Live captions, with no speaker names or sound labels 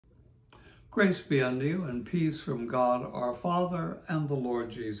Grace be unto you and peace from God our Father and the Lord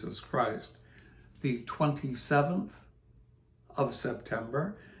Jesus Christ. The 27th of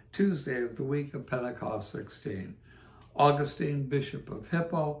September, Tuesday of the week of Pentecost 16. Augustine, Bishop of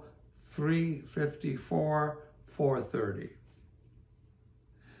Hippo, 354, 430.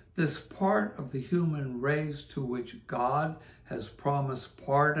 This part of the human race to which God has promised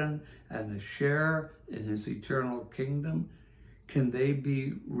pardon and a share in his eternal kingdom, can they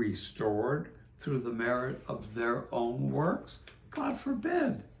be restored through the merit of their own works? God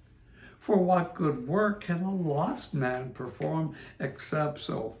forbid. For what good work can a lost man perform except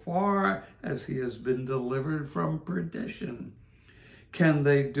so far as he has been delivered from perdition? Can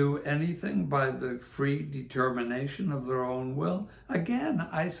they do anything by the free determination of their own will? Again,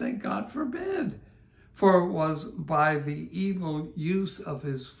 I say God forbid. For it was by the evil use of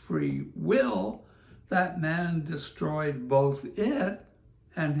his free will that man destroyed both it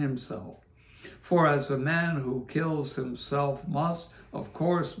and himself. For as a man who kills himself must, of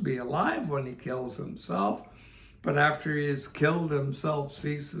course, be alive when he kills himself, but after he has killed himself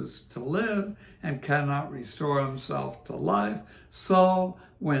ceases to live and cannot restore himself to life, so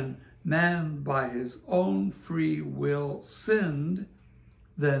when man by his own free will sinned,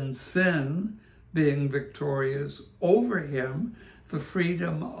 then sin, being victorious over him, the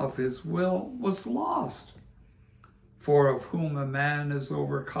freedom of his will was lost. For of whom a man is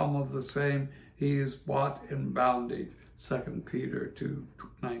overcome, of the same he is brought in bondage. 2 Peter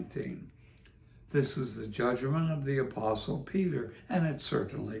 2:19. This is the judgment of the Apostle Peter, and it's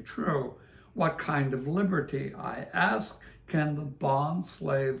certainly true. What kind of liberty, I ask, can the bond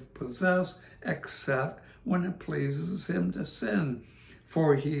slave possess except when it pleases him to sin?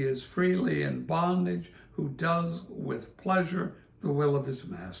 For he is freely in bondage who does with pleasure the will of his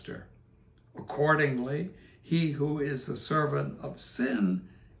master. Accordingly, he who is the servant of sin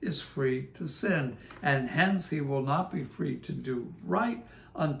is free to sin, and hence he will not be free to do right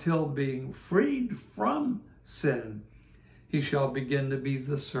until, being freed from sin, he shall begin to be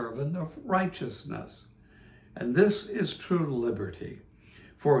the servant of righteousness. And this is true liberty,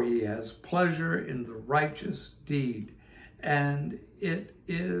 for he has pleasure in the righteous deed, and it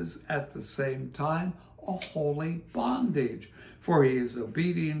is at the same time a holy bondage, for he is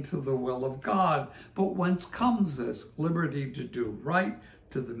obedient to the will of God. But whence comes this liberty to do right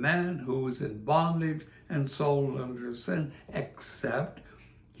to the man who is in bondage and sold under sin, except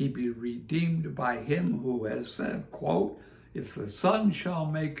he be redeemed by him who has said, quote, "If the Son shall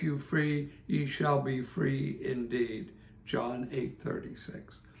make you free, ye shall be free indeed." John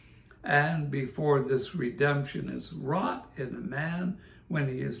 8:36. And before this redemption is wrought in a man, when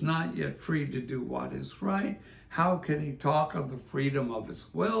he is not yet free to do what is right, how can he talk of the freedom of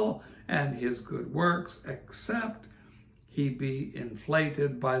his will and his good works, except he be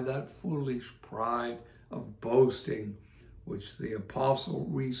inflated by that foolish pride of boasting, which the apostle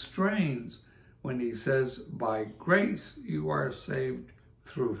restrains when he says, "By grace you are saved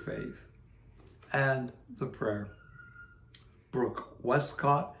through faith." And the prayer. Brooke,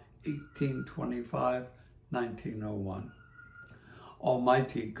 Westcott, 1825, 1901.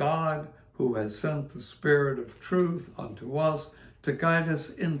 Almighty God, who has sent the Spirit of truth unto us to guide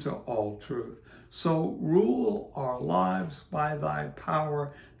us into all truth, so rule our lives by thy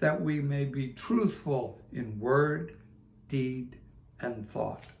power, that we may be truthful in word, deed, and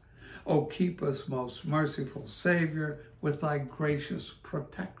thought. O keep us, most merciful Savior, with thy gracious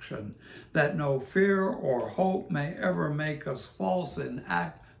protection, that no fear or hope may ever make us false in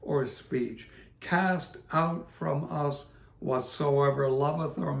act or speech. Cast out from us whatsoever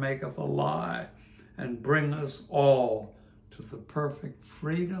loveth or maketh a lie, and bring us all to the perfect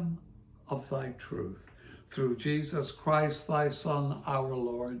freedom of thy truth. Through Jesus Christ, thy Son, our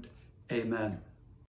Lord. Amen.